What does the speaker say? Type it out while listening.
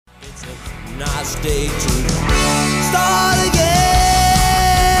It's a nice day to start again.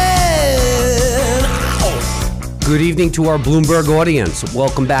 Good evening to our Bloomberg audience.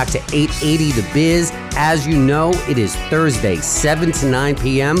 Welcome back to 880 The Biz. As you know, it is Thursday, 7 to 9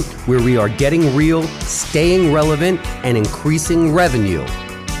 p.m., where we are getting real, staying relevant, and increasing revenue.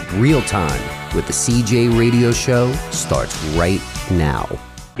 Real time with the CJ Radio Show starts right now.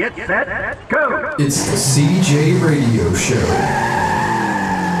 Get set, go! It's the CJ Radio Show.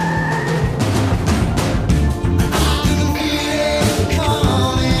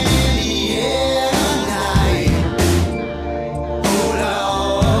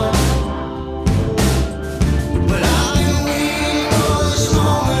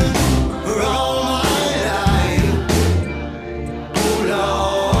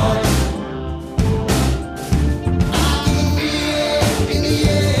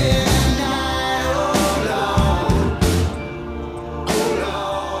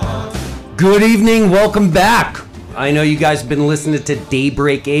 Good evening, welcome back. I know you guys have been listening to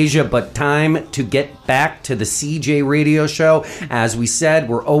Daybreak Asia, but time to get back to the CJ Radio Show. As we said,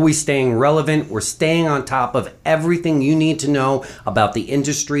 we're always staying relevant. We're staying on top of everything you need to know about the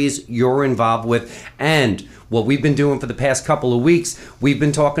industries you're involved with. And what we've been doing for the past couple of weeks, we've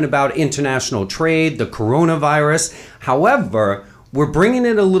been talking about international trade, the coronavirus. However, we're bringing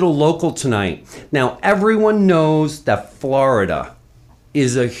it a little local tonight. Now, everyone knows that Florida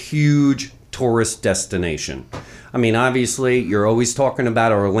is a huge tourist destination. I mean, obviously, you're always talking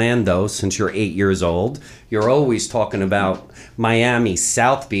about Orlando since you're 8 years old. You're always talking about Miami,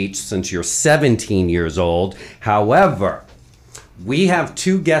 South Beach since you're 17 years old. However, we have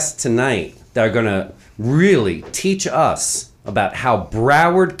two guests tonight that are going to really teach us about how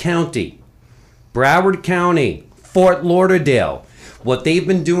Broward County, Fort Lauderdale, what they've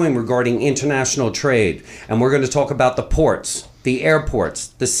been doing regarding international trade. And we're going to talk about the ports, the airports,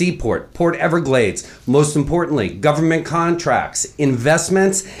 the seaport, Port Everglades, most importantly, government contracts,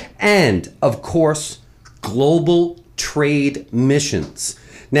 investments, and, of course, global trade missions.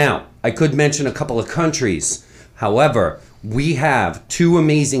 Now, I could mention a couple of countries. However, we have two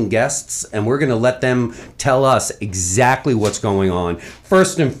amazing guests, and we're going to let them tell us exactly what's going on.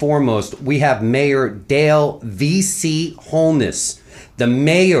 First and foremost, we have Mayor Dale V.C. Holness, the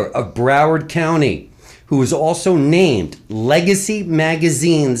mayor of Broward County, who is also named Legacy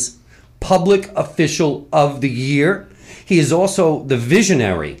Magazine's Public Official of the Year. He is also the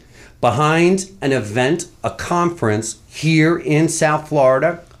visionary behind an event, a conference here in South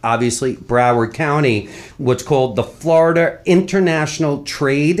Florida, obviously Broward County, what's called the Florida International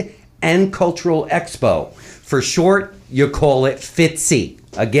Trade and Cultural Expo. For short, you call it FITSE.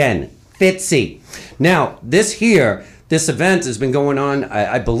 Again, FITSE. Now, this event has been going on,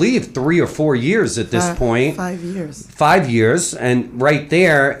 I believe, 3 or 4 years at this point. 5 years. 5 years, and right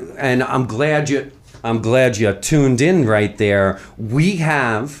there, and I'm glad you tuned in right there. We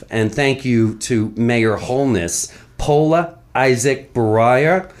have, and thank you to Mayor Holness, Paula Isaac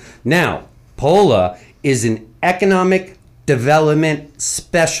Baraya. Now, Paula is an economic development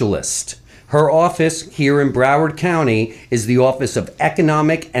specialist. Her office here in Broward County is the Office of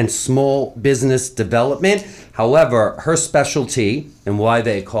Economic and Small Business Development. However, her specialty, and why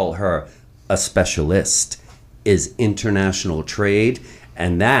they call her a specialist, is international trade,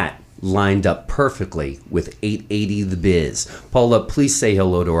 and that lined up perfectly with 880 The Biz. Paula, please say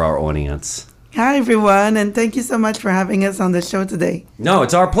hello to our audience. Hi, everyone, and thank you so much for having us on the show today. No,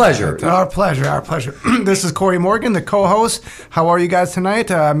 it's our pleasure. Our pleasure. This is Corey Morgan, the co-host. How are you guys tonight?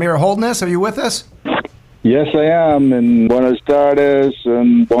 Mayor Holness, are you with us? Yes, I am, and buenas tardes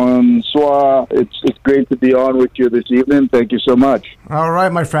and bonsoir. It's great to be on with you this evening. Thank you so much. All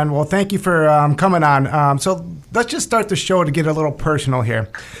right, my friend. Well, thank you for coming on. So let's just start the show to get a little personal here.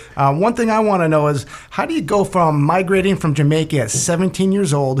 One thing I want to know is, how do you go from migrating from Jamaica at 17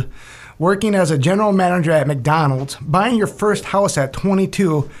 years old, working as a general manager at McDonald's, buying your first house at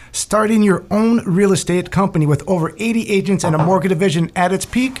 22, starting your own real estate company with over 80 agents and a mortgage division at its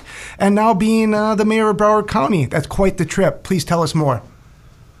peak, and now being the mayor of Broward County? That's quite the trip. Please tell us more.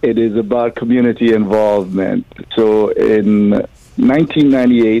 It is about community involvement. So in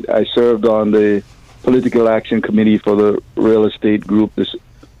 1998, I served on the Political Action Committee for the real estate group, this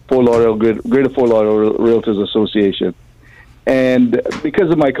Greater Fort Lauderdale Realtors Association. And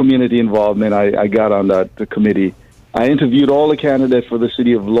because of my community involvement, I got on that committee. I interviewed all the candidates for the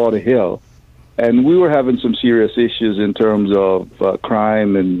city of Lauderdale, and we were having some serious issues in terms of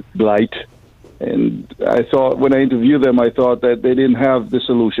crime and blight. And I thought, when I interviewed them, I thought that they didn't have the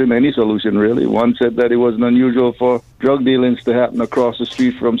solution, any solution really. One said that it wasn't unusual for drug dealings to happen across the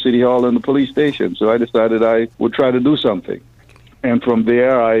street from City Hall and the police station. So I decided I would try to do something. And from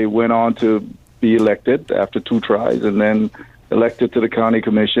there, I went on to be elected after 2 tries, and then elected to the county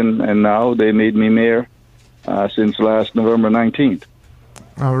commission, and now they made me mayor since last November 19th.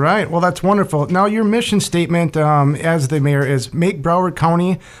 All right. Well, that's wonderful. Now, your mission statement as the mayor is make Broward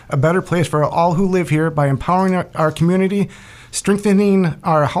County a better place for all who live here by empowering our community, strengthening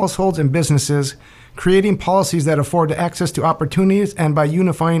our households and businesses, creating policies that afford access to opportunities, and by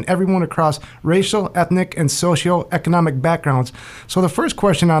unifying everyone across racial, ethnic, and socio-economic backgrounds. So the first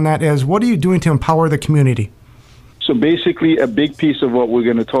question on that is, what are you doing to empower the community? So basically, a big piece of what we're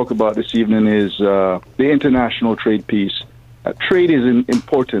going to talk about this evening is the international trade piece. Trade is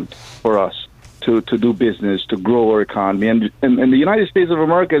important for us to do business, to grow our economy. And the United States of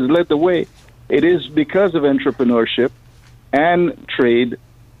America has led the way. It is because of entrepreneurship and trade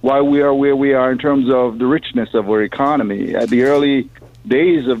why we are where we are in terms of the richness of our economy. At the early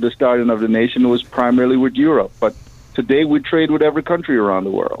days of the starting of the nation, it was primarily with Europe. But today we trade with every country around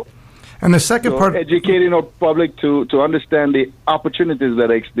the world. And the second part, educating our public to understand the opportunities that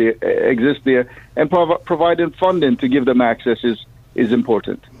exist there, and providing funding to give them access is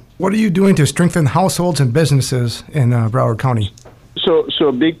important. what are you doing to strengthen households and businesses in Broward County? So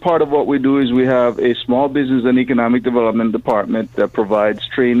a big part of what we do is we have a small business and economic development department that provides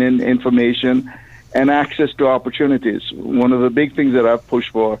training, information, and access to opportunities. One of the big things that I've pushed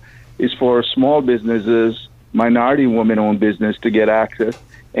for is for small businesses, minority women-owned business, to get access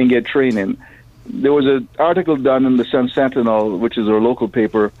and get training. There was an article done in the Sun Sentinel, which is our local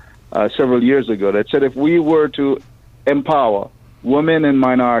paper, several years ago, that said if we were to empower women and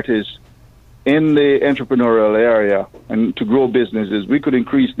minorities in the entrepreneurial area and to grow businesses, we could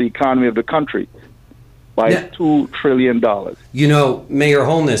increase the economy of the country by $2 trillion. You know, Mayor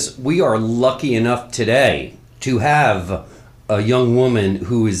Holness, we are lucky enough today to have a young woman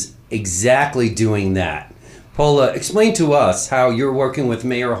who is exactly doing that. Paula, explain to us how you're working with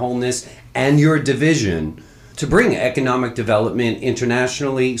Mayor Holness and your division to bring economic development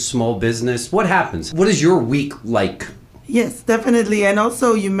internationally, small business. What happens? What is your week like? Yes, definitely. And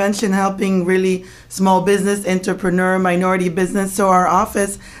also you mentioned helping really small business, entrepreneur, minority business. So our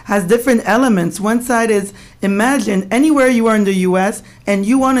office has different elements. One side is, imagine anywhere you are in the U.S. and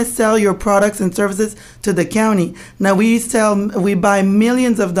you want to sell your products and services to the county. Now we buy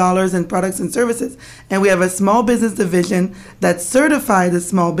millions of dollars in products and services, and we have a small business division that certifies the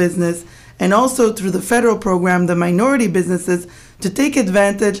small business, and also through the federal program, the minority businesses, to take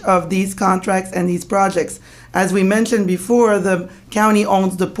advantage of these contracts and these projects. As we mentioned before, the county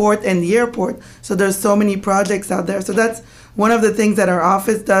owns the port and the airport, so there's so many projects out there. So that's one of the things that our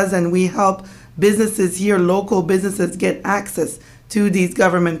office does, and we help businesses here, local businesses, get access to these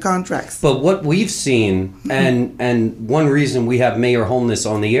government contracts. But what we've seen, and one reason we have Mayor Holness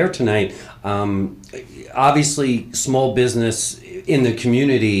on the air tonight, obviously small business in the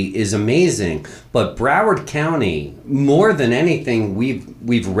community is amazing, but Broward County, more than anything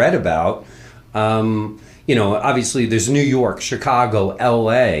we've read about, you know, obviously there's New York, Chicago,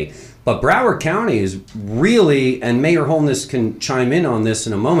 LA, but Broward County is really, and Mayor Holness can chime in on this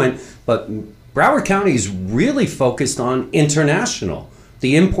in a moment, but Broward County is really focused on international,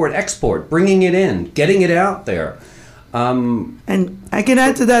 the import-export, bringing it in, getting it out there. And I can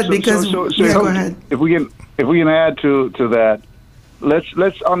add to that because go ahead. If we can add to that,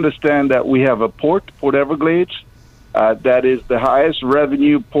 let's understand that we have a Port Everglades, that is the highest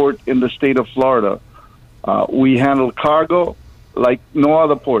revenue port in the state of Florida. We handle cargo like no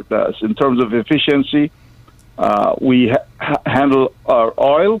other port does in terms of efficiency. We handle our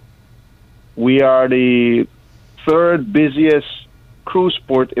oil. We are the third busiest cruise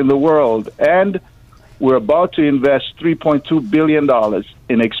port in the world, and we're about to invest $3.2 billion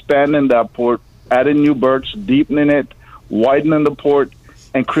in expanding that port, adding new berths, deepening it, widening the port,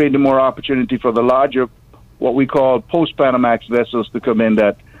 and creating more opportunity for the larger, what we call post-Panamax vessels to come in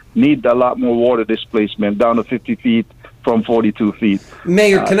that need a lot more water displacement, down to 50 feet from 42 feet.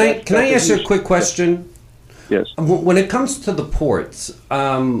 Mayor, can I ask you a quick question? Yes. When it comes to the ports,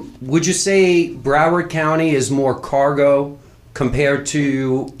 would you say Broward County is more cargo compared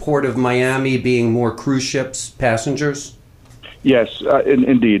to Port of Miami being more cruise ships, passengers? Yes,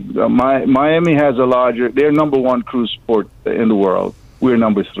 indeed. Miami has they're number one cruise port in the world. We're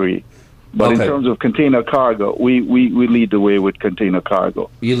number 3. But in terms of container cargo, we lead the way with container cargo.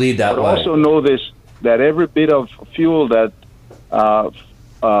 You lead that way. But also know this, that every bit of fuel that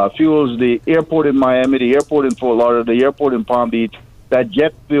fuels the airport in Miami, the airport in Fort Lauderdale, the airport in Palm Beach, that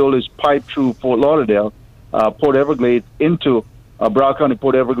jet fuel is piped through Fort Lauderdale, Port Everglades, into Broward County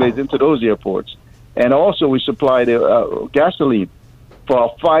Port Everglades, into those airports. And also we supply the gasoline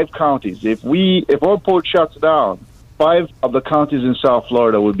for 5 counties. If our port shuts down 5 of the counties in South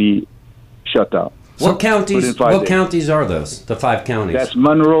Florida would be shut down. What counties? within 5 What days. counties are those? The 5 counties. That's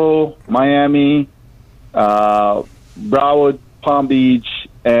Monroe, Miami, Broward, Palm Beach,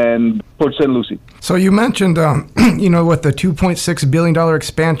 and Port St. Lucie. So you mentioned, with the $2.6 billion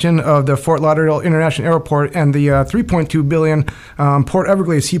expansion of the Fort Lauderdale International Airport and the $3.2 billion Port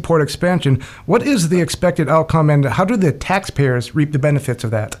Everglades Seaport expansion, what is the expected outcome, and how do the taxpayers reap the benefits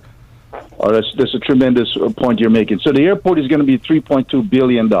of that? Oh, that's a tremendous point you're making. So the airport is going to be $3.2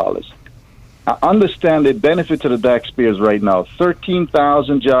 billion. I understand the benefit to the taxpayers right now.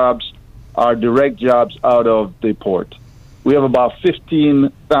 13,000 jobs are direct jobs out of the port. We have about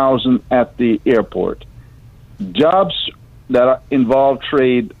 15,000 at the airport. Jobs that involve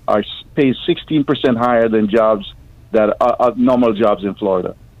trade are paid 16% higher than jobs that are normal jobs in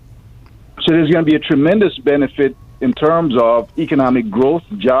Florida. So there's going to be a tremendous benefit in terms of economic growth,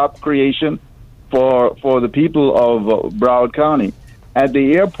 job creation for the people of Broward County. At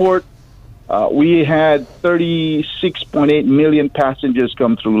the airport, we had 36.8 million passengers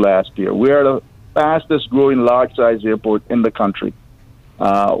come through last year. We are the fastest growing large-size airport in the country.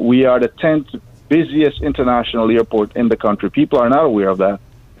 We are the 10th busiest international airport in the country. People are not aware of that,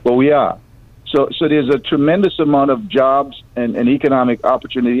 but we are. So there's a tremendous amount of jobs and economic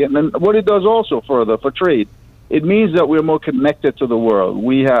opportunity. And then what it does also further for trade, it means that we're more connected to the world.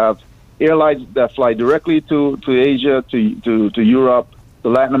 We have airlines that fly directly to Asia, to Europe, to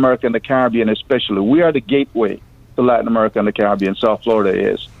Latin America and the Caribbean especially. We are the gateway to Latin America and the Caribbean. South Florida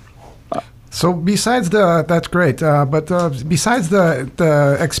is. So besides that's great, but besides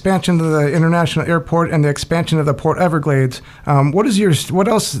the expansion of the international airport and the expansion of the Port Everglades, what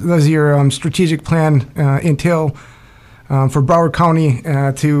else does your strategic plan entail for Broward County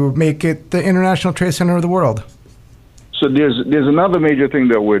to make it the international trade center of the world? So there's another major thing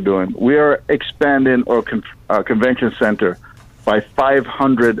that we're doing. We are expanding our convention center by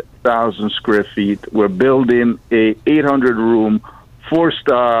 500,000 square feet. We're building a 800-room,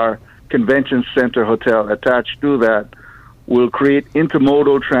 4-star convention center hotel. Attached to that will create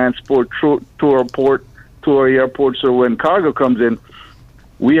intermodal transport to our airport. So when cargo comes in,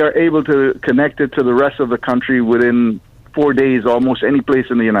 we are able to connect it to the rest of the country within 4 days, almost any place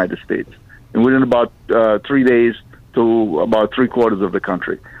in the United States, and within about 3 days to about 3/4 of the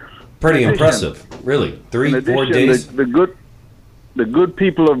country. Pretty impressive, really. 3-4 days. The good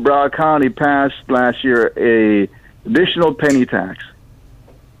people of Broward County passed last year a additional penny tax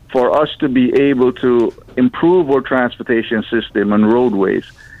for us to be able to improve our transportation system and roadways.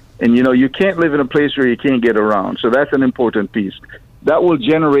 And, you can't live in a place where you can't get around. So that's an important piece. That will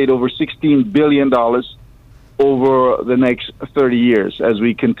generate over $16 billion over the next 30 years as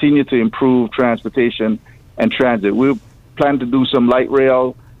we continue to improve transportation and transit. We plan to do some light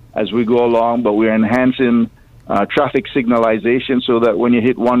rail as we go along, but we're enhancing traffic signalization so that when you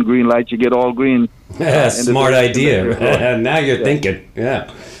hit one green light, you get all green. Smart idea. Now you're thinking. Yeah.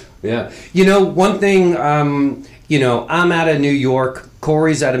 One thing, I'm out of New York.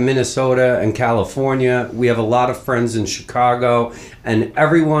 Corey's out of Minnesota and California. We have a lot of friends in Chicago. And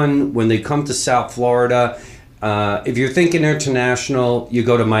everyone, when they come to South Florida, if you're thinking international, you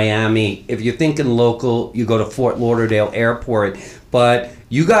go to Miami. If you're thinking local, you go to Fort Lauderdale Airport. But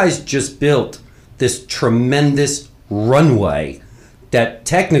you guys just built this tremendous runway that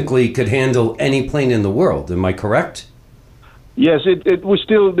technically could handle any plane in the world. Am I correct? Yes, it was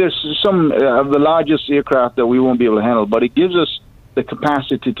still, there's some of the largest aircraft that we won't be able to handle, but it gives us the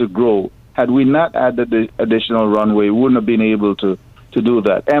capacity to grow. Had we not added the additional runway, we wouldn't have been able to do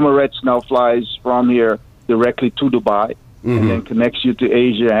that. Emirates now flies from here directly to Dubai and then connects you to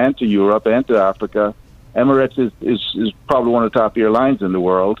Asia and to Europe and to Africa. Emirates is probably one of the top airlines in the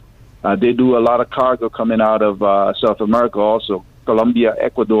world. They do a lot of cargo coming out of South America also. Colombia,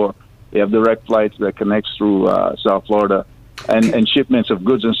 Ecuador, they have direct flights that connects through South Florida. And shipments of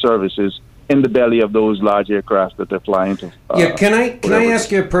goods and services in the belly of those large aircraft that they're flying to. Can I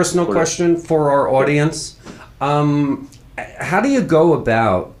ask you a personal question for our audience? How do you go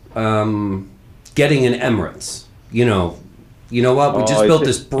about getting an Emirates? You know what? We just built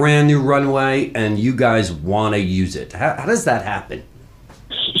this brand new runway, and you guys want to use it. How does that happen?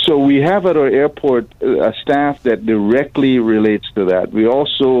 So we have at our airport a staff that directly relates to that. We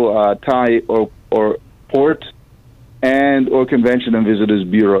also tie our port and or Convention and Visitors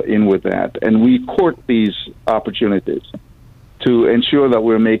Bureau in with that. And we court these opportunities to ensure that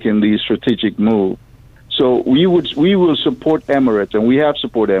we're making these strategic moves. So we will support Emirates, and we have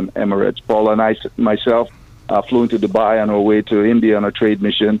supported Emirates. Paul and myself flew into Dubai on our way to India on a trade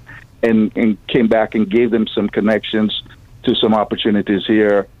mission and came back and gave them some connections to some opportunities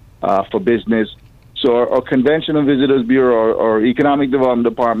here for business. So our Convention and Visitors Bureau, or Economic Development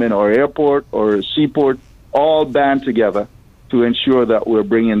Department, or airport, or seaport, all band together to ensure that we're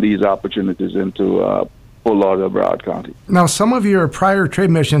bringing these opportunities into Fort Lauderdale, Broward County. Now, some of your prior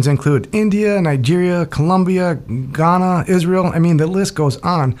trade missions include India, Nigeria, Colombia, Ghana, Israel. I mean, the list goes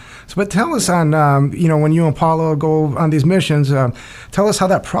on. So, but tell us on, when you and Paulo go on these missions, tell us how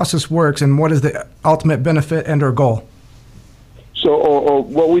that process works and what is the ultimate benefit and or goal. So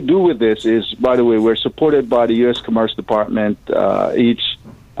what we do with this is, by the way, we're supported by the U.S. Commerce Department. Each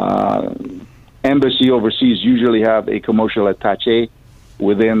embassy overseas usually have a commercial attaché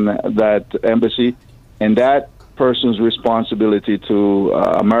within that embassy, and that person's responsibility to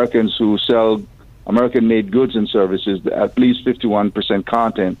Americans who sell American-made goods and services, at least 51%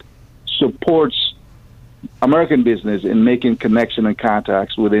 content, supports American business in making connection and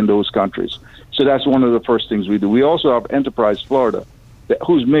contacts within those countries. So that's one of the first things we do. We also have Enterprise Florida,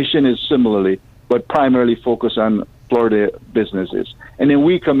 whose mission is similarly, but primarily focused on Florida businesses. And then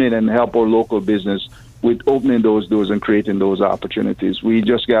we come in and help our local business with opening those doors and creating those opportunities. We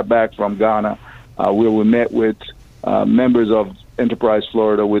just got back from Ghana, where we met with members of Enterprise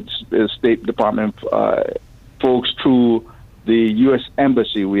Florida, with State Department folks through the U.S.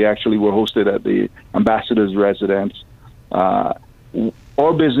 Embassy. We actually were hosted at the ambassador's residence.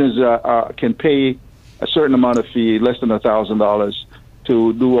 Our business can pay a certain amount of fee, less than $1,000,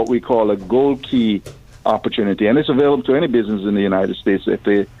 to do what we call a gold key opportunity, and it's available to any business in the United States if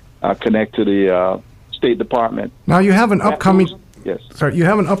they connect to the State Department. Now you have an upcoming. Yes. Sorry, you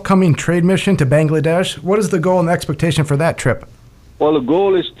have an upcoming trade mission to Bangladesh. What is the goal and expectation for that trip? Well, the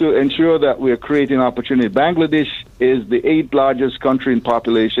goal is to ensure that we are creating opportunity. Bangladesh is the 8th largest country in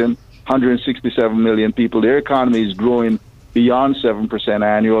population, 167 million people. Their economy is growing beyond 7%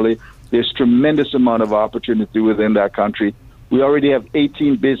 annually. There's tremendous amount of opportunity within that country. We already have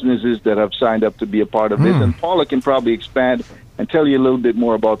 18 businesses that have signed up to be a part of this, and Paula can probably expand and tell you a little bit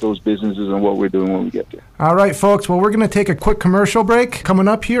more about those businesses and what we're doing when we get there. All right, folks. Well, we're going to take a quick commercial break coming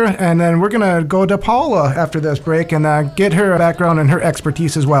up here, and then we're going to go to Paula after this break and get her background and her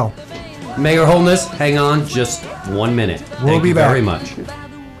expertise as well. Mayor Holness, hang on just 1 minute. We'll be back. Thank you very much.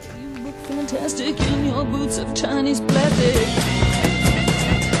 You look fantastic in your boots of Chinese plastic.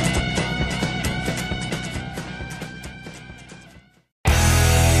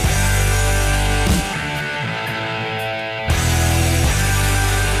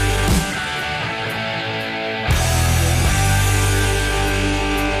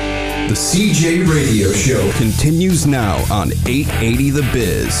 The CJ Radio Show continues now on 880 The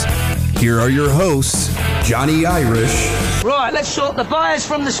Biz. Here are your hosts, Johnny Irish. Right, let's sort the buyers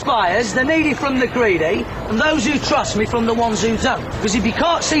from the spires, the needy from the greedy, and those who trust me from the ones who don't. Because if you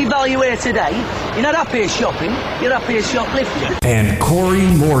can't see value here today, you're not up here shopping, you're up here shoplifting. And Corey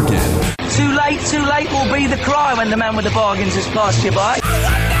Morgan. Too late will be the cry when the man with the bargains has passed you by.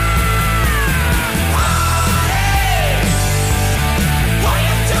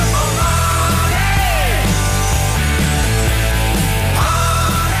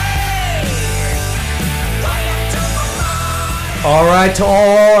 All right, to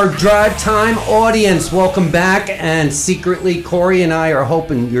all our Drive Time audience, welcome back. And secretly, Corey and I are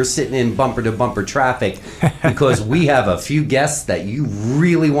hoping you're sitting in bumper-to-bumper traffic because we have a few guests that you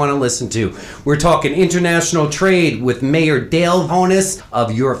really want to listen to. We're talking international trade with Mayor Dale Holness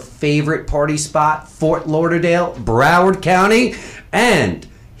of your favorite party spot, Fort Lauderdale, Broward County, and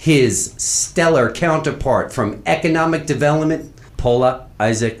his stellar counterpart from economic development, Paula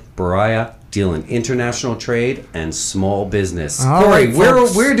Isaac Baraya, dealing international trade and small business. All Corey,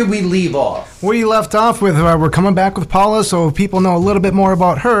 right, where did we leave off? We left off with, we're coming back with Paula, so people know a little bit more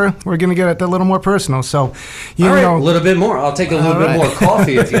about her. We're going to get it a little more personal. So, a little bit more. I'll take a little bit more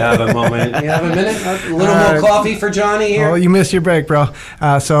coffee if you have a moment. You have a minute? A little more coffee for Johnny here? Oh, you missed your break, bro.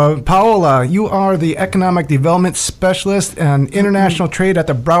 So, Paola, you are the Economic Development Specialist and International Trade at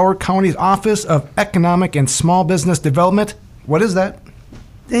the Broward County's Office of Economic and Small Business Development. What is that?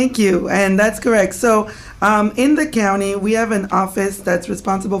 Thank you, and that's correct. So in the county, we have an office that's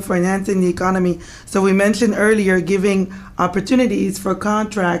responsible for enhancing the economy. So we mentioned earlier giving opportunities for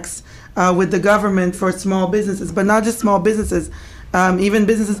contracts with the government for small businesses, but not just small businesses. Even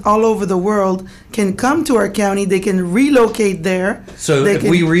businesses all over the world can come to our county. They can relocate there. So if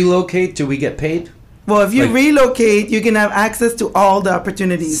we relocate, do we get paid? Well, if you relocate, you can have access to all the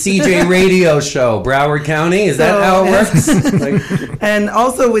opportunities. CJ Radio Show, Broward County, is that how it works? And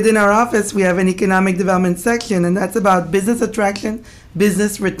also within our office, we have an economic development section, and that's about business attraction,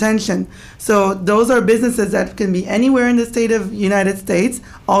 business retention. So those are businesses that can be anywhere in the state of United States,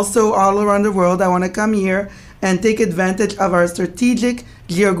 also all around the world. I want to come here and take advantage of our strategic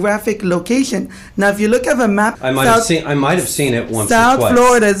geographic location. Now, if you look at a map, I might have seen it once or South twice.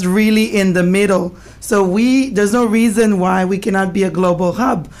 Florida is really in the middle. So there's no reason why we cannot be a global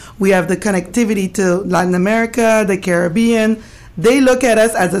hub. We have the connectivity to Latin America, the Caribbean. They look at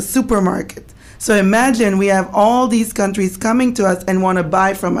us as a supermarket. So imagine we have all these countries coming to us and want to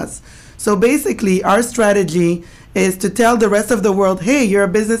buy from us. So basically, our strategy is to tell the rest of the world, hey, you're a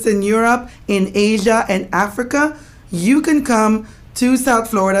business in Europe, in Asia, and Africa. You can come to South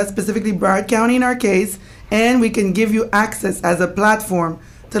Florida, specifically Broward County in our case, and we can give you access as a platform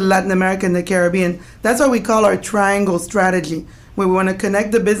to Latin America and the Caribbean. That's what we call our triangle strategy, where we want to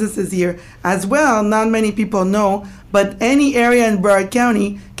connect the businesses here. As well, not many people know, but any area in Broward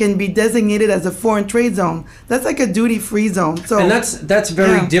County can be designated as a foreign trade zone. That's like a duty-free zone. So, and that's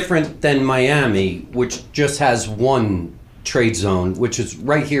very different than Miami, which just has one trade zone, which is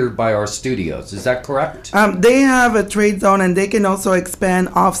right here by our studios. Is that correct? They have a trade zone, and they can also expand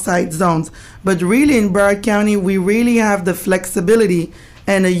off-site zones. But really, in Broward County, we really have the flexibility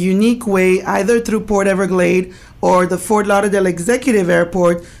and a unique way, either through Port Everglades or the Fort Lauderdale Executive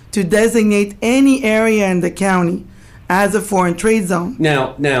Airport, to designate any area in the county as a foreign trade zone.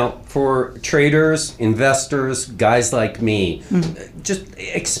 Now, for traders, investors, guys like me, just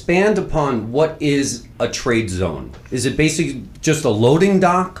expand upon what is a trade zone. Is it basically just a loading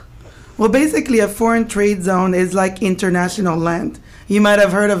dock? Well, basically, a foreign trade zone is like international land. You might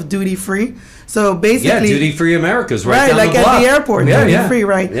have heard of duty free. So basically, Duty Free America's right down like the block. at the airport, duty free,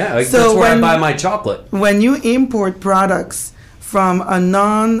 right? Yeah, so that's where I buy my chocolate. When you import products from a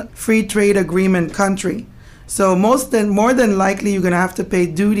non-free trade agreement country, so more than likely you're going to have to pay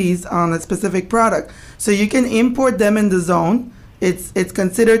duties on a specific product. So you can import them in the zone. It's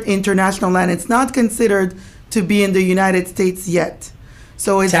considered international land. It's not considered to be in the United States yet.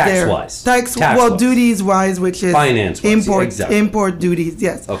 So it's tax-wise. Well, duties-wise, which is finance-wise, import duties,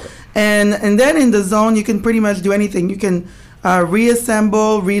 yes. Okay. And then in the zone, you can pretty much do anything. You can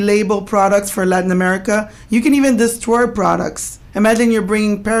reassemble, relabel products for Latin America. You can even destroy products. Imagine you're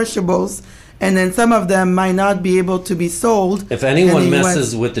bringing perishables, and then some of them might not be able to be sold. If anyone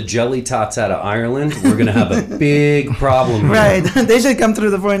messes with the jelly tots out of Ireland, we're going to have a big problem here. Right. They should come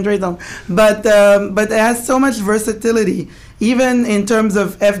through the foreign trade zone. But it has so much versatility, even in terms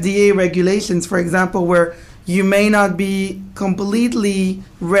of FDA regulations, for example, where you may not be completely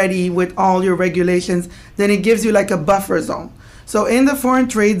ready with all your regulations, then it gives you like a buffer zone. So in the foreign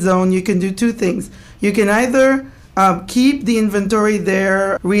trade zone, you can do two things. You can either keep the inventory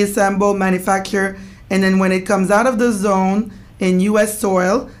there, reassemble, manufacture, and then when it comes out of the zone in U.S.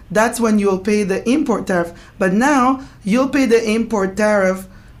 soil, that's when you'll pay the import tariff. But now you'll pay the import tariff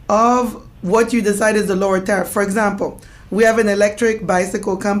of what you decide is the lower tariff. For example, we have an electric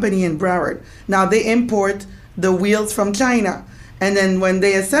bicycle company in Broward. Now they import the wheels from China, and then when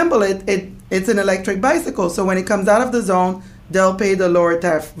they assemble it, it's an electric bicycle. So when it comes out of the zone, they'll pay the lower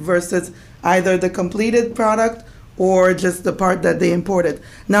tariff versus either the completed product or just the part that they imported.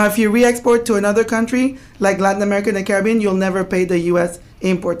 Now, if you re-export to another country, like Latin America and the Caribbean, you'll never pay the U.S.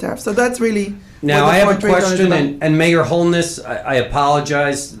 import tariff. So that's really... Now, I have a question, and Mayor Holness, I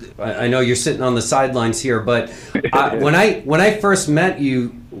apologize. I know you're sitting on the sidelines here, but when I first met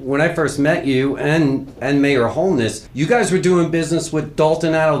you and Mayor Holness, you guys were doing business with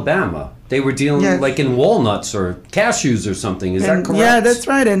Dalton, Alabama. They were dealing like in walnuts or cashews or something. Is that correct? Yeah, that's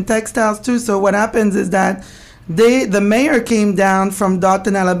right, and textiles too. So what happens is that the mayor came down from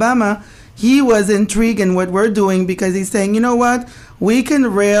Dalton, Alabama. He was intrigued in what we're doing because he's saying, you know what, we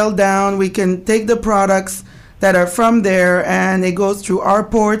can rail down, we can take the products that are from there, and it goes through our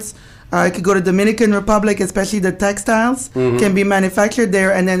ports. It could go to Dominican Republic, especially the textiles can be manufactured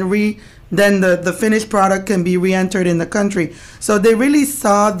there, and then the finished product can be re-entered in the country. So they really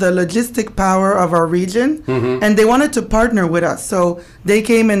saw the logistic power of our region, and they wanted to partner with us. So they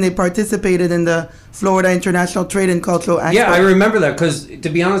came and they participated in the Florida International Trade and Cultural Expo. Yeah, I remember that because, to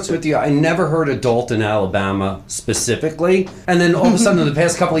be honest with you, I never heard of Dalton, Alabama specifically. And then all of a sudden in the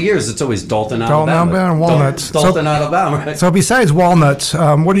past couple of years, it's always Dalton, Alabama. And walnuts. Dalton, Alabama. Right? So besides walnuts,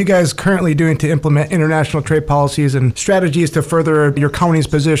 what are you guys currently doing to implement international trade policies and strategies to further your county's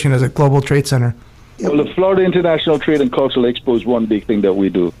position as a global trade center? Well, the Florida International Trade and Cultural Expo is one big thing that we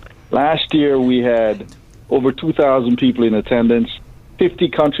do. Last year, we had over 2,000 people in attendance, 50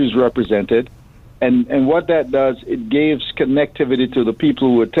 countries represented. And what that does, it gives connectivity to the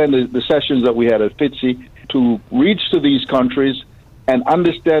people who attended the sessions that we had at FITSE to reach to these countries and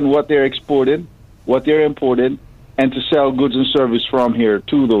understand what they're exporting, what they're importing, and to sell goods and service from here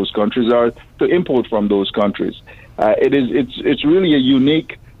to those countries or to import from those countries. It's really a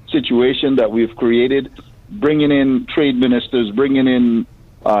unique situation that we've created, bringing in trade ministers, bringing in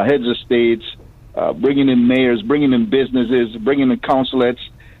heads of states, bringing in mayors, bringing in businesses, bringing in consulates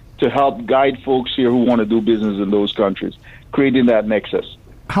to help guide folks here who want to do business in those countries, creating that nexus.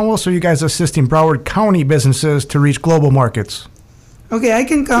 How else are you guys assisting Broward County businesses to reach global markets? Okay, I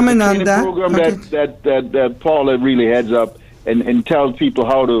can comment on that. Program Okay. that Paula really heads up and tells people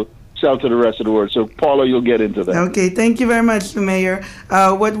how to sell to the rest of the world. So, Paula, you'll get into that. Okay, thank you very much, Mayor.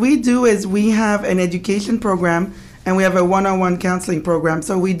 What we do is we have an education program and we have a one-on-one counseling program.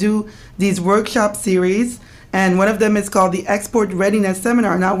 So we do these workshop series, and one of them is called the Export Readiness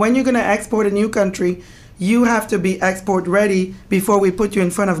Seminar. Now, when you're going to export a new country, you have to be export ready before we put you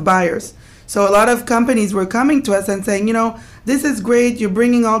in front of buyers. So a lot of companies were coming to us and saying, you know, this is great, you're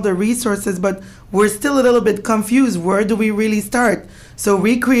bringing all the resources, but we're still a little bit confused. Where do we really start? So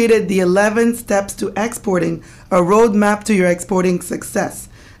we created the 11 steps to exporting, a roadmap to your exporting success.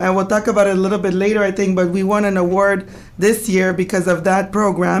 And we'll talk about it a little bit later, I think, but we won an award this year because of that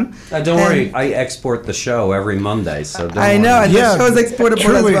program. Don't worry, I export the show every Monday, so don't I know, worry. and the show is exportable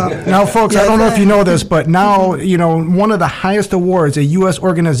truly. as well. Now, folks, I don't know if you know this, but now, you know, one of the highest awards a U.S.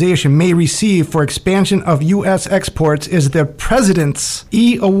 organization may receive for expansion of U.S. exports is the President's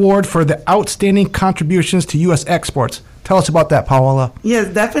E Award for the outstanding contributions to U.S. exports. Tell us about that, Paola.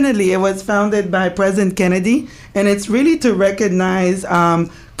 Yes, definitely. It was founded by President Kennedy, and it's really to recognize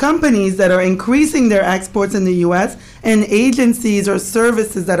companies that are increasing their exports in the U.S. and agencies or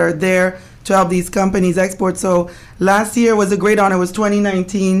services that are there to help these companies export. So last year was a great honor. It was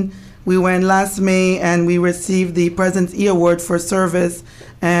 2019. We went last May, and we received the President's E Award for service,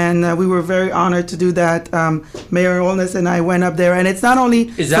 and we were very honored to do that. Mayor Holness and I went up there, and it's not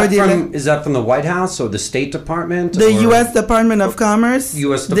only Is that from the White House or the State Department? The or? U.S. Department of Commerce.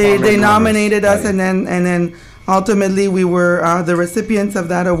 U.S. Department They of nominated Commerce. us, and then ultimately we were the recipients of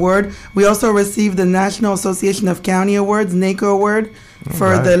that award. We also received the National Association of County Awards, NACO Award,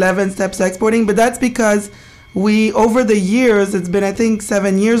 for the 11 Steps to Exporting. But that's because we, over the years, it's been I think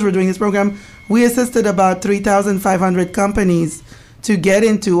 7 years we're doing this program, we assisted about 3,500 companies to get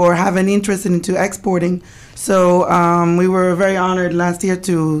into or have an interest into exporting. So we were very honored last year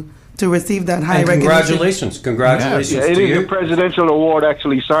to receive that high recognition. Congratulations It to is you. a presidential award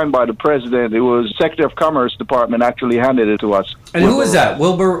actually signed by the president. It was Secretary of Commerce Department actually handed it to us. And who is that?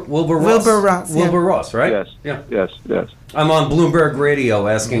 Wilbur Ross? Wilbur Ross, yeah. Wilbur Ross, right? Yes. Yes. I'm on Bloomberg Radio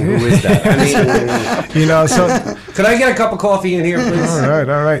asking who is that. I mean, You know, so could I get a cup of coffee in here, please?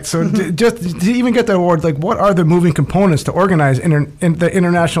 all right. So just to even get the award, like, what are the moving components to organize the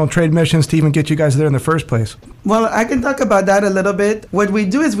international trade missions to even get you guys there in the first place? Well, I can talk about that a little bit. What we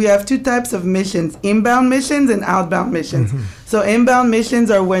do is we have two types of missions, inbound missions and outbound missions. So inbound missions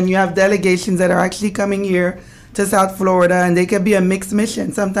are when you have delegations that are actually coming here to South Florida, and they can be a mixed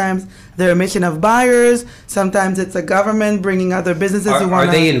mission. Sometimes they're a mission of buyers, sometimes it's a government bringing other businesses who want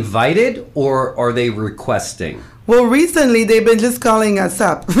Are they invited or are they requesting? Well, recently they've been just calling us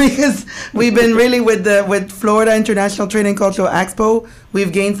up because we've been really with Florida International Trade and Cultural Expo.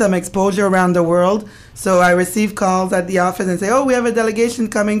 We've gained some exposure around the world. So I receive calls at the office and say, "Oh, we have a delegation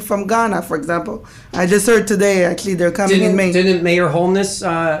coming from Ghana, for example." I just heard today actually they're coming in May. Didn't Mayor Holness?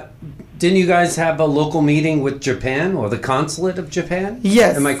 Didn't you guys have a local meeting with Japan or the consulate of Japan?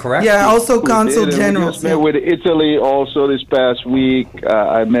 Yes. Am I correct? Yeah, also consul We generals. just met with Italy also this past week.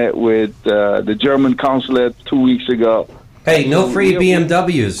 I met with the German consulate 2 weeks ago. Hey, no free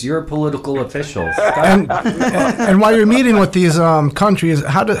BMWs. You're a political official. And while you're meeting with these countries,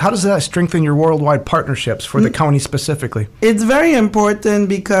 how does that strengthen your worldwide partnerships for the county specifically? It's very important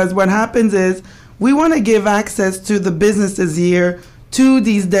because what happens is we want to give access to the businesses here to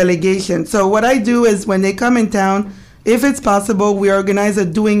these delegations. So what I do is when they come in town, if it's possible, we organize a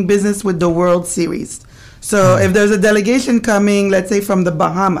Doing Business with the World series. So if there's a delegation coming, let's say from the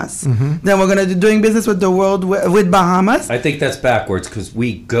Bahamas, then we're going to do Doing Business with the World with Bahamas. I think that's backwards because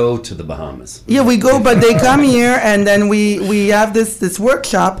we go to the Bahamas. Yeah, we go, but they come here, and then we have this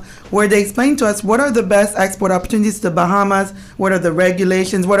workshop where they explain to us what are the best export opportunities to the Bahamas, what are the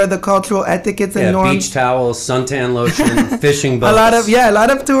regulations, what are the cultural etiquettes and norms. Beach towels, suntan lotion, fishing boats. A lot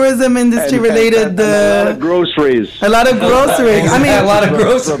of tourism industry related. And a lot of groceries. A lot of groceries. I mean, a lot of From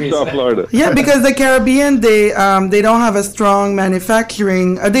groceries. South Florida. yeah, because the Caribbean, they don't have a strong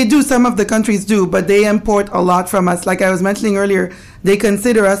manufacturing. They do, some of the countries do, but they import a lot from us. Like I was mentioning earlier, they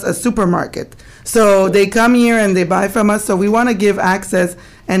consider us a supermarket. So they come here and they buy from us. So we want to give access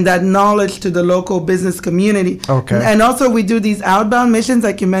and that knowledge to the local business community. Okay. And also we do these outbound missions,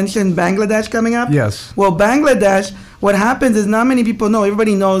 like you mentioned, Bangladesh coming up. Yes. Well, Bangladesh, what happens is not many people know.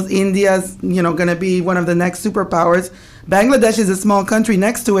 Everybody knows India's, going to be one of the next superpowers. Bangladesh is a small country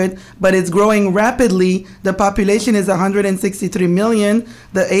next to it, but it's growing rapidly. The population is 163 million,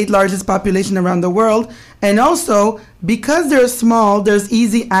 the 8th largest population around the world. And also, because they're small, there's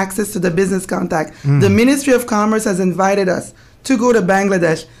easy access to the business contact. The Ministry of Commerce has invited us to go to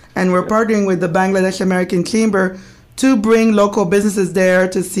Bangladesh, and we're partnering with the Bangladesh American Chamber to bring local businesses there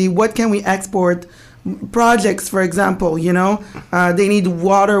to see what can we export. Projects, for example, they need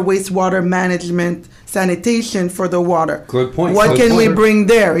water, wastewater management, sanitation for the water. Good point. What can we bring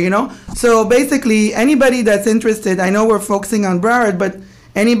there, So basically, anybody that's interested, I know we're focusing on Broward, but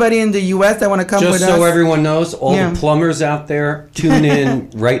anybody in the U.S. that want to come with us. Just so everyone knows, all the plumbers out there, tune in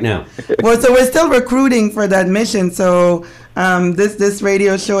right now. Well, so we're still recruiting for that mission. So this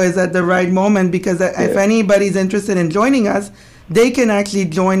radio show is at the right moment because if anybody's interested in joining us, they can actually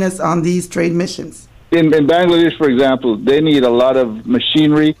join us on these trade missions. In Bangladesh, for example, they need a lot of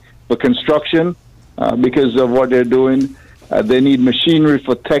machinery for construction because of what they're doing. They need machinery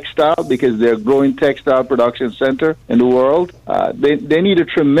for textile because they're a growing textile production center in the world. They need a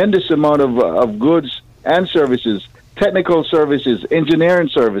tremendous amount of goods and services, technical services, engineering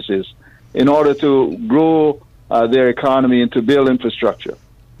services, in order to grow their economy and to build infrastructure.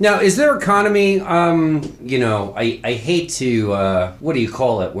 Now, is their economy, I hate to, what do you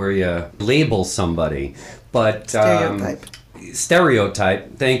call it, where you label somebody, but...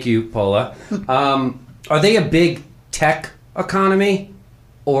 Stereotype. Thank you, Paula. Are they a big tech economy,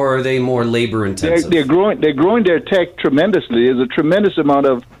 or are they more labor intensive? They're growing their tech tremendously. There's a tremendous amount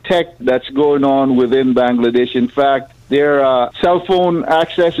of tech that's going on within Bangladesh. In fact, their cell phone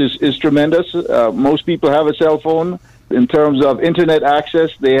access is tremendous. Most people have a cell phone. In terms of internet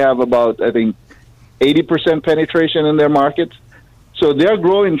access, they have about, I think, 80% penetration in their market. So they're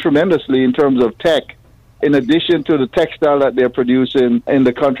growing tremendously in terms of tech, in addition to the textile that they're producing in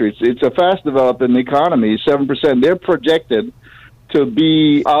the country. It's a fast developing economy, 7%. They're projected to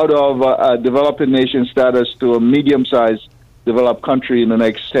be out of a developing nation status to a medium-sized developed country in the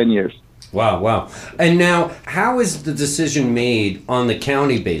next 10 years. Wow. And now, how is the decision made on the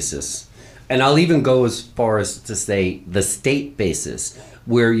county basis? And I'll even go as far as to say the state basis,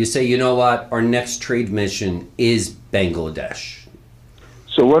 where you say, you know what, our next trade mission is Bangladesh.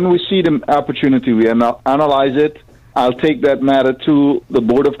 So when we see the opportunity, we analyze it. I'll take that matter to the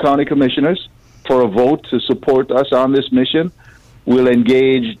Board of County Commissioners for a vote to support us on this mission. We'll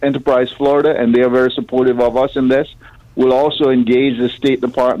engage Enterprise Florida, and they are very supportive of us in this. We'll also engage the State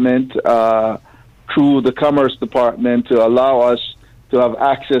Department through the Commerce Department to allow us to have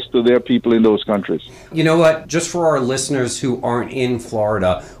access to their people in those countries. You know what? Just for our listeners who aren't in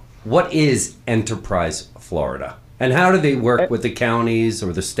Florida, what is Enterprise Florida? And how do they work with the counties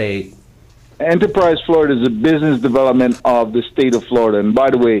or the state? Enterprise Florida is a business development of the state of Florida. And by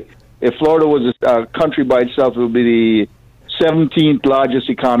the way, if Florida was a country by itself, it would be the 17th largest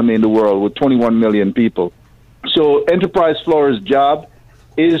economy in the world with 21 million people. So Enterprise Florida's job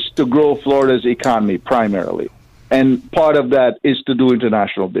is to grow Florida's economy primarily. And part of that is to do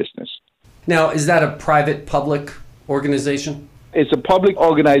international business. Now, is that a private-public organization? It's a public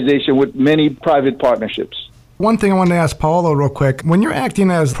organization with many private partnerships. One thing I wanted to ask Paolo real quick. When you're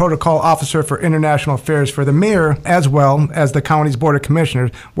acting as protocol officer for international affairs for the mayor as well as the county's board of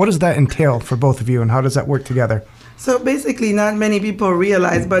commissioners, what does that entail for both of you and how does that work together? So basically, not many people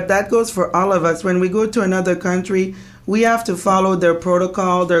realize, but that goes for all of us. When we go to another country, we have to follow their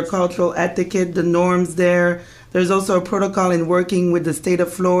protocol, their cultural etiquette, the norms there. There's also a protocol in working with the state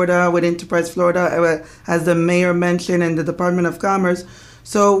of Florida, with Enterprise Florida, as the mayor mentioned, and the Department of Commerce.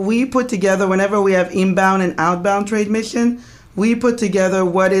 So we put together, whenever we have inbound and outbound trade mission, we put together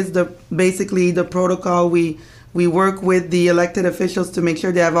what is basically the protocol. We work with the elected officials to make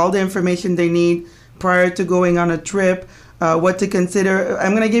sure they have all the information they need prior to going on a trip, what to consider.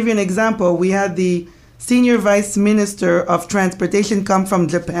 I'm going to give you an example. We had the Senior Vice Minister of Transportation come from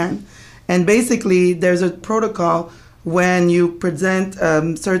Japan. And basically, there's a protocol when you present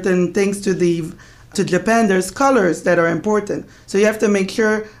certain things to Japan. There's colors that are important. So you have to make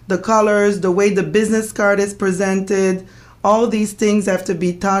sure the colors, the way the business card is presented, all these things have to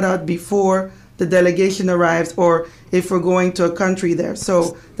be thought out before the delegation arrives, or if we're going to a country there.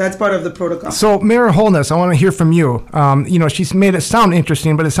 So that's part of the protocol. So Mayor Holness, I want to hear from you. She's made it sound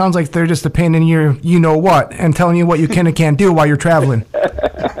interesting, but it sounds like they're just a pain in your you-know-what and telling you what you can and can't do while you're traveling.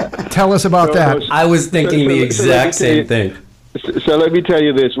 Tell us about that. I was thinking the exact same thing. So let me tell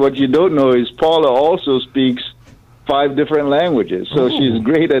you this. What you don't know is Paula also speaks 5 different languages. So she's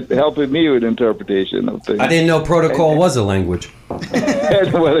great at helping me with interpretation of things. I didn't know protocol was a language.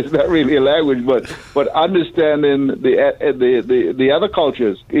 well, it's not really a language, but understanding the other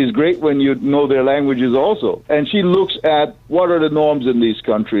cultures is great when you know their languages also. And she looks at what are the norms in these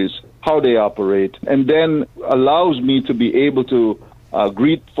countries, how they operate, and then allows me to be able to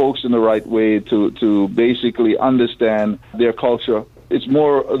greet folks in the right way, to basically understand their culture. It's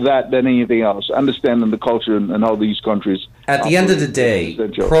more that than anything else, understanding the culture and how these countries At the end of the day,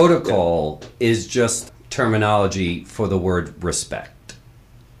 essential. protocol is just terminology for the word respect.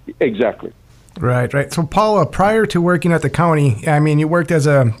 Exactly. Right. So, Paula, prior to working at the county, I mean, you worked as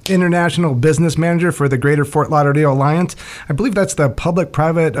an international business manager for the Greater Fort Lauderdale Alliance. I believe that's the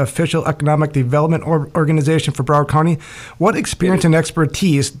public-private official economic development organization for Broward County. What experience and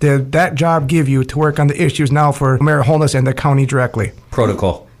expertise did that job give you to work on the issues now for Mayor Holness and the county directly?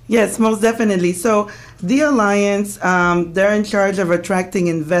 Protocol. Yes, most definitely. So the Alliance, they're in charge of attracting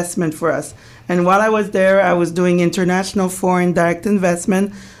investment for us. And while I was there, I was doing international foreign direct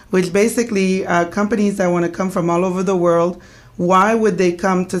investment, which basically companies that want to come from all over the world, why would they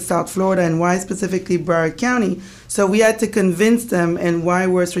come to South Florida and why specifically Broward County? So we had to convince them and why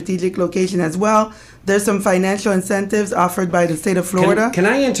we're a strategic location as well. There's some financial incentives offered by the state of Florida. Can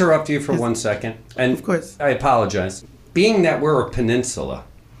I interrupt you for 1 second? And of course. I apologize. Being that we're a peninsula,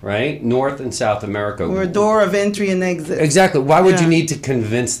 right? North and South America. We're a door of entry and exit. Exactly. Why would you need to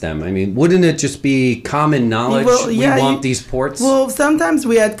convince them? I mean, wouldn't it just be common knowledge we want these ports? Well, sometimes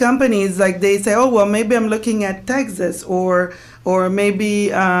we had companies like they say, oh, well, maybe I'm looking at Texas or maybe,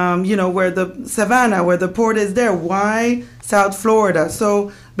 where the Savannah, where the port is there. Why South Florida?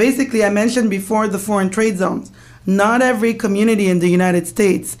 So basically, I mentioned before the foreign trade zones. Not every community in the United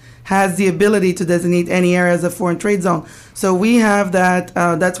States has the ability to designate any area as a foreign trade zone. So we have that.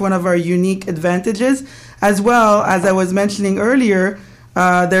 That's one of our unique advantages. As well, as I was mentioning earlier,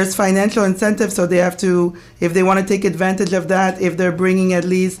 there's financial incentives. So they have to, if they want to take advantage of that, if they're bringing at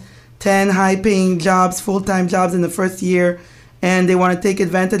least 10 high-paying jobs, full-time jobs in the first year, and they want to take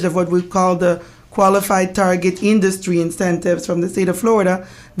advantage of what we call the qualified target industry incentives from the state of Florida,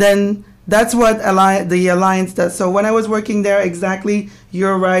 then that's what the Alliance does. So when I was working there, exactly,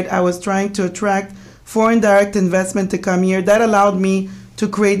 you're right, I was trying to attract foreign direct investment to come here. That allowed me to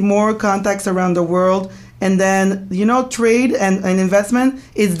create more contacts around the world. And then, trade and investment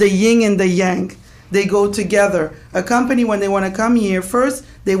is the yin and the yang. They go together. A company, when they want to come here, first,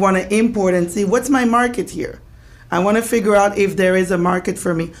 they want to import and see, what's my market here? I want to figure out if there is a market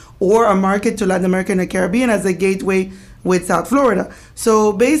for me or a market to Latin America and the Caribbean as a gateway with South Florida.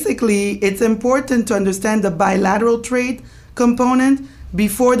 So basically, it's important to understand the bilateral trade component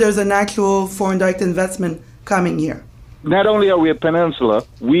before there's an actual foreign direct investment coming here. Not only are we a peninsula,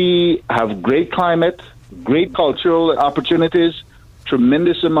 we have great climate, great cultural opportunities,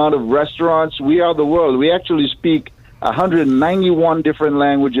 tremendous amount of restaurants. We are the world. We actually speak 191 different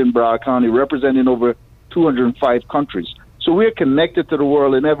languages in Broward County, representing over 205 countries. So we're connected to the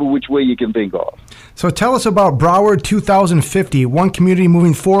world in every which way you can think of. So tell us about Broward 2050, one community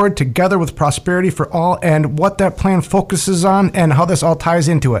moving forward together with prosperity for all, and what that plan focuses on and how this all ties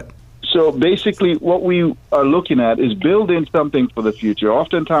into it. So basically what we are looking at is building something for the future.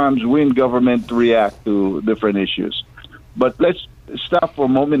 Oftentimes we in government react to different issues. But let's stop for a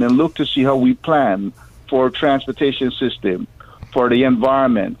moment and look to see how we plan for a transportation system, for the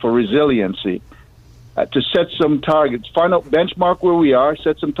environment, for resiliency. To set some targets, find out, benchmark where we are,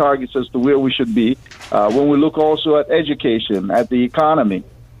 set some targets as to where we should be. When we look also at education, at the economy,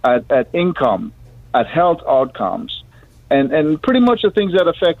 at income, at health outcomes, and pretty much the things that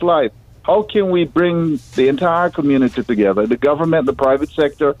affect life. How can we bring the entire community together, the government, the private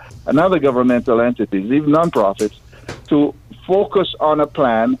sector, and other governmental entities, even nonprofits, to focus on a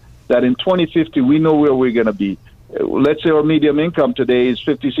plan that in 2050 we know where we're going to be. Let's say our medium income today is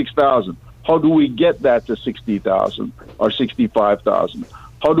 $56,000. How do we get that to 60,000 or 65,000?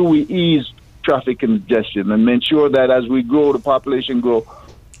 How do we ease traffic congestion and ensure that as we grow, the population grow,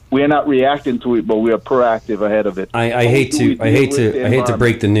 we are not reacting to it, but we are proactive ahead of it. I hate to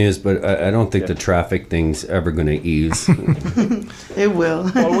break the news, but I don't think the traffic thing's ever going to ease. It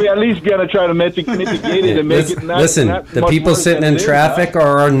will. Well, we at least going to try to mitigate it and make it not. Listen, not the much people worse sitting than in it is, traffic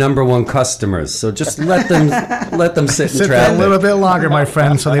are our number one customers. So just let them sit in traffic a little bit longer, my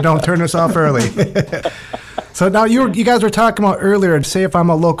friend, so they don't turn us off early. So now you guys were talking about earlier, say if I'm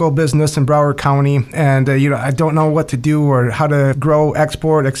a local business in Broward County and I don't know what to do or how to grow,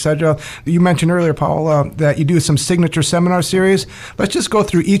 export, etc. You mentioned earlier, Paul, that you do some signature seminar series. Let's just go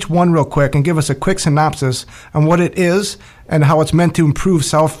through each one real quick and give us a quick synopsis on what it is and how it's meant to improve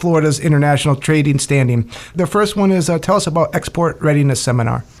South Florida's international trading standing. The first one is tell us about Export Readiness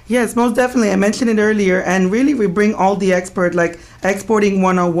Seminar. Yes, most definitely. I mentioned it earlier, and really we bring all the experts like exporting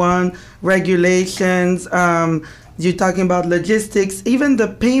 101, regulations, you're talking about logistics, even the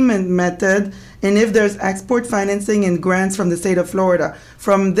payment method, and if there's export financing and grants from the state of Florida.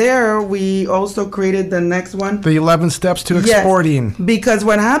 From there, we also created the next one. The 11 steps to exporting. Yes, because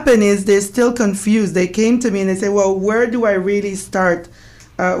what happened is they're still confused. They came to me and they say, well, where do I really start?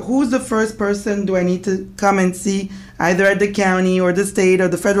 Who's the first person do I need to come and see, either at the county or the state or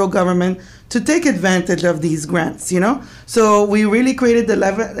the federal government, to take advantage of these grants, you know? So we really created the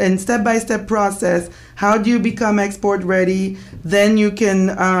 11 and step-by-step process. How do you become export ready? Then you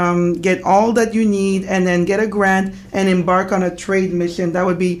can get all that you need and then get a grant and embark on a trade mission. That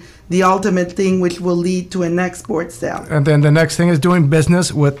would be the ultimate thing, which will lead to an export sale. And then the next thing is doing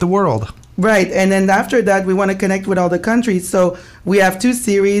business with the world. Right, and then after that, we want to connect with all the countries. So we have 2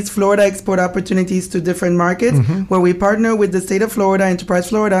 series, Florida Export Opportunities to different markets, where we partner with the state of Florida, Enterprise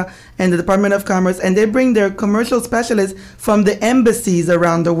Florida, and the Department of Commerce, and they bring their commercial specialists from the embassies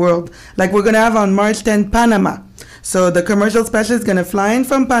around the world. Like we're going to have on March 10, Panama. So the commercial specialist is going to fly in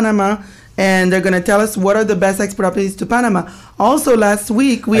from Panama, and they're going to tell us what are the best export opportunities to Panama. Also, last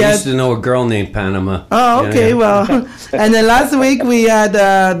week we I used to know a girl named Panama. Oh, okay, well. And then last week we had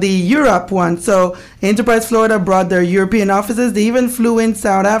the Europe one. So Enterprise Florida brought their European offices. They even flew in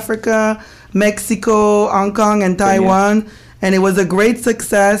South Africa, Mexico, Hong Kong, and Taiwan. And it was a great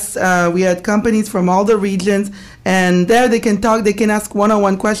success. We had companies from all the regions. And there they can talk, they can ask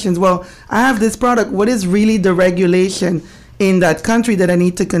one-on-one questions. Well, I have this product. What is really the regulation in that country that I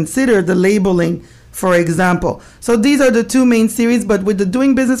need to consider, the labeling, for example. So these are the 2 main series, but with the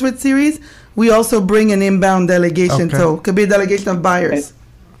Doing Business With series, we also bring an inbound delegation. Okay. So it could be a delegation of buyers.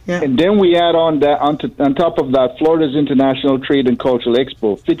 And then we add on that on top of that, Florida's International Trade and Cultural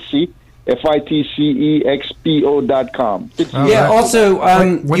Expo, FITCE, FITCEXPO.com. Yeah. Also,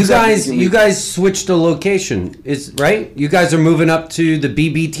 you guys switched the location, is right? You guys are moving up to the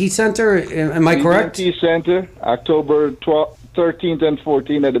BBT Center. Am I correct? BB&T Center, October 12th, 13th, and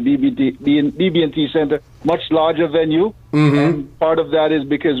 14th at the BB&T Center, much larger venue. And part of that is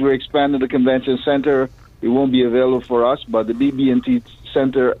because we're expanding the convention center. It won't be available for us, but the BB&T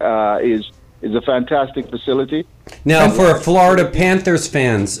Center is a fantastic facility. Now, for Florida Panthers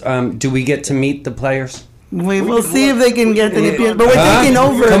fans, do we get to meet the players? We will see if they can get any appearance, but we're taking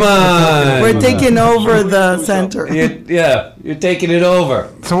over. Come on. We're taking over the center. You're taking it over.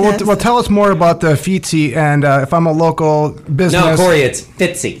 So well, tell us more about the FITCE, and if I'm a local business. No, Corey, it's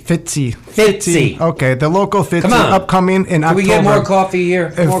FITCE. FITCE. Okay, the local FITCE upcoming in October. Can we get more coffee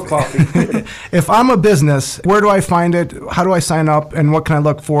here? More coffee. If I'm a business, where do I find it? How do I sign up? And what can I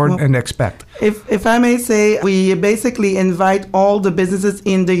look forward and expect? If I may say, we basically invite all the businesses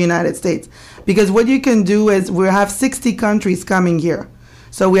in the United States. Because what you can do is we have 60 countries coming here.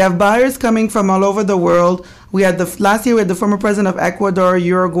 So we have buyers coming from all over the world. We had last year we had the former president of Ecuador,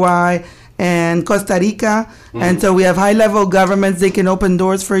 Uruguay, and Costa Rica. And so we have high-level governments. They can open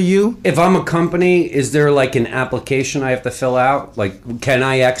doors for you. If I'm a company, is there like an application I have to fill out? Like, can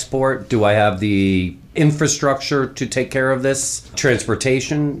I export? Do I have the infrastructure to take care of this?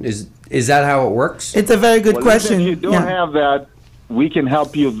 Transportation? Is that how it works? It's a very good question. If you don't have that, we can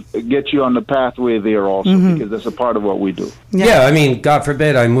help you get you on the pathway there also, because that's a part of what we do. Yeah, I mean, God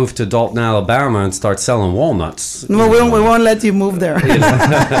forbid I move to Dalton, Alabama and start selling walnuts. No, we won't let you move there.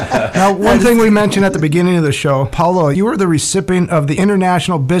 Now, one thing we mentioned at the beginning of the show, Paula, you were the recipient of the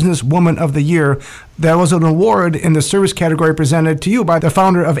International Business Woman of the Year. That was an award in the service category presented to you by the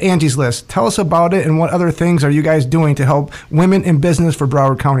founder of Angie's List. Tell us about it and what other things are you guys doing to help women in business for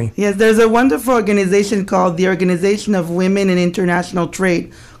Broward County? Yes, there's a wonderful organization called the Organization of Women in International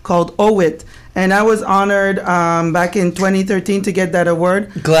Trade, called OWIT. And I was honored back in 2013 to get that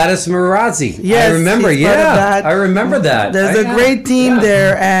award. Gladys Marazzi. Yes, I remember. I remember that. There's a great team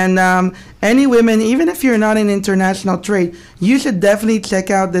there, and any women, even if you're not in international trade, you should definitely check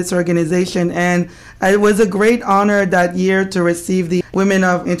out this organization. And it was a great honor that year to receive the Women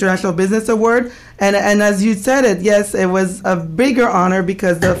of International Business Award. And as you said it, yes, it was a bigger honor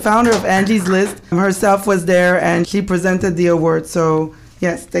because the founder of Angie's List herself was there, and she presented the award. So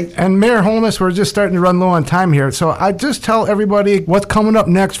yes, thank you. And Mayor Holness, we're just starting to run low on time here. So I just tell everybody what's coming up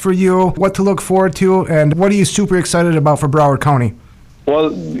next for you, what to look forward to, and what are you super excited about for Broward County?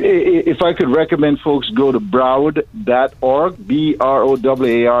 Well, if I could recommend folks go to Broward.org,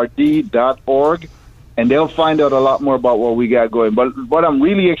 BROWARD.org, and they'll find out a lot more about what we got going. But what I'm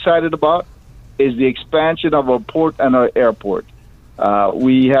really excited about is the expansion of our port and our airport.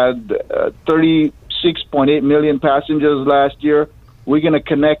 We had 30 6.8 million passengers last year. We're going to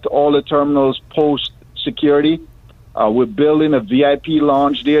connect all the terminals post-security. We're building a VIP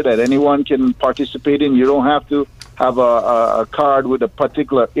lounge there that anyone can participate in. You don't have to have a card with a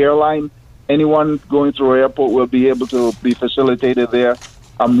particular airline. Anyone going through our airport will be able to be facilitated there.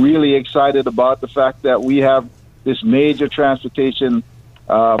 I'm really excited about the fact that we have this major transportation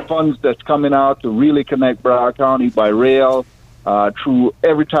funds that's coming out to really connect Broward County by rail through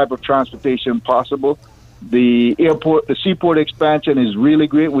every type of transportation possible. The seaport expansion is really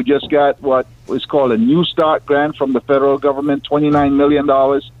great. We just got what is called a New Start grant from the federal government, $29 million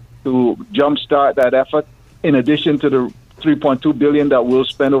to jumpstart that effort, in addition to the $3.2 billion that we'll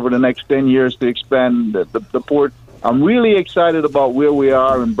spend over the next 10 years to expand the port. I'm really excited about where we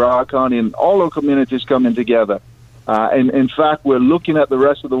are in Broward County and all our communities coming together. And in fact, we're looking at the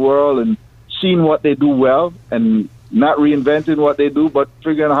rest of the world and seeing what they do well and not reinventing what they do, but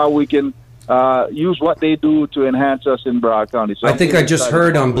figuring out how we can use what they do to enhance us in Broward County. So I think I just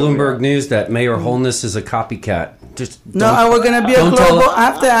heard on Bloomberg News that Mayor Holness is a copycat. We're going to be a global,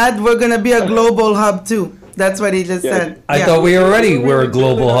 after that, we're going to be a global hub too. That's what he just said. I thought we already were a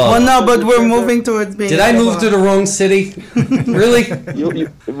global hub. Well, no, but we're moving towards being. Did I move to the wrong city? Really? You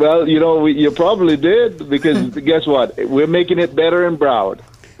probably did, because guess what? We're making it better in Broward.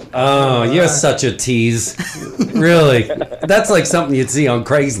 Oh, you're such a tease. Really? That's like something you'd see on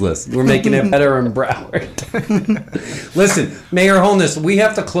Craigslist. We're making it better in Broward. Listen, Mayor Holness, we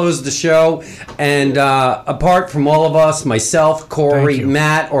have to close the show. And apart from all of us, myself, Corey,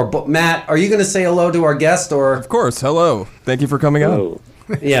 Matt, Matt, are you going to say hello to our guest? Or Of course. Hello. Thank you for coming on.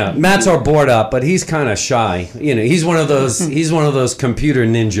 Yeah, Matt's our board up, but he's kind of shy. You know, he's one of those computer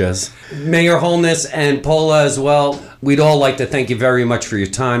ninjas. Mayor Holness and Paula as well. We'd all like to thank you very much for your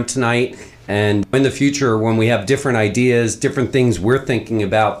time tonight. And in the future, when we have different ideas, different things we're thinking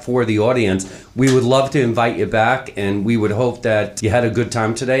about for the audience, we would love to invite you back, and we would hope that you had a good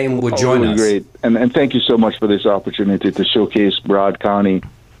time today and would join us. Great. And thank you so much for this opportunity to showcase Broward County,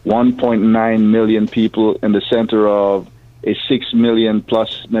 1.9 million people in the center of a 6 million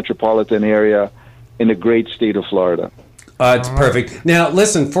plus metropolitan area in the great state of Florida. It's perfect. Now,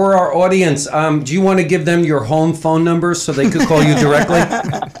 listen, for our audience, do you want to give them your home phone number so they could call you directly?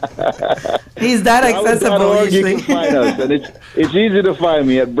 He's that accessible usually. You can find us, and it's easy to find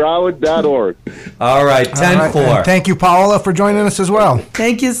me at Broward.org. All right, 10-4. Thank you, Paola, for joining us as well.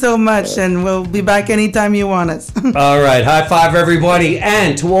 Thank you so much, and we'll be back anytime you want us. All right, high five, everybody.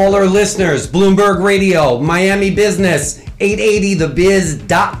 And to all our listeners, Bloomberg Radio, Miami Business,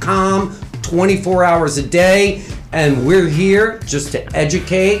 880thebiz.com, 24 hours a day. And we're here just to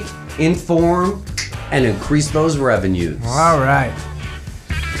educate, inform, and increase those revenues. All right.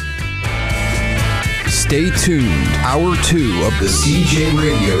 Stay tuned. Hour 2 of the CJ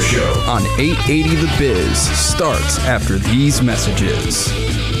Radio Show on 880 The Biz starts after these messages.